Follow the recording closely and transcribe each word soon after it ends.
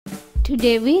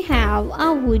Today we have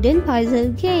a wooden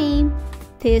puzzle game.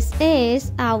 This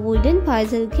is a wooden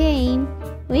puzzle game.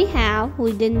 We have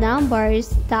wooden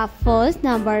numbers. The first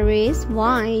number is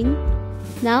 1.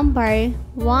 Number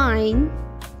 1.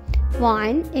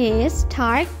 1 is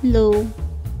dark blue.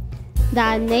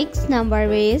 The next number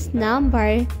is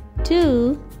number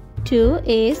 2. 2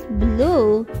 is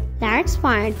blue. Let's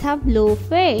find the blue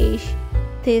fish.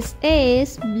 This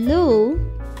is blue.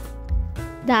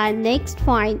 The next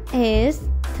one is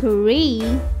 3.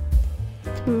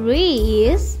 3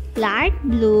 is light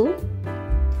blue.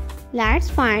 Let's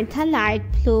find the light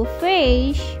blue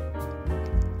fish.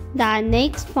 The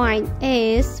next one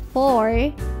is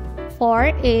 4. 4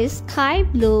 is sky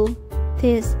blue.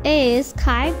 This is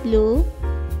sky blue.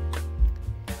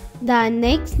 The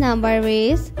next number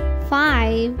is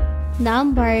 5.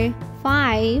 Number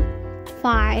 5.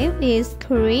 5 is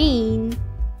green.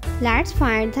 Let's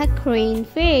find the green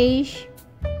fish.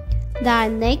 The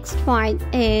next one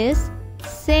is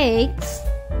 6.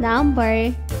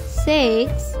 Number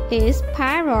 6 is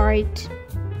parrot.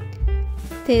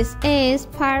 This is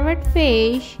parrot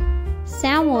fish.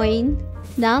 7.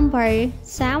 Number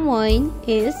 7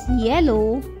 is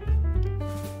yellow.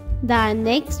 The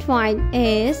next one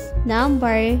is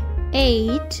number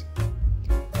 8.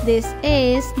 This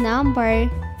is number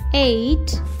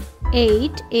 8.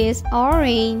 8 is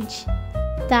orange.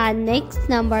 The next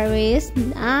number is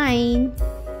 9.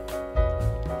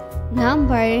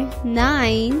 Number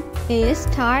 9 is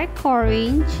dark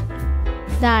orange.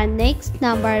 The next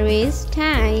number is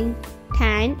 10.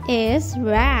 10 is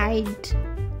red.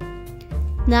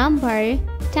 Number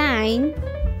 10.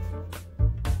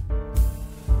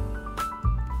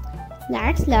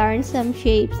 Let's learn some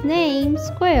shapes names: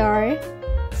 square,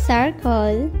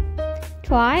 circle,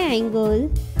 triangle,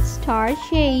 star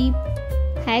shape,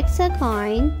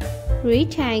 hexagon,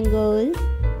 rectangle,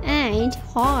 and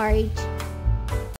heart.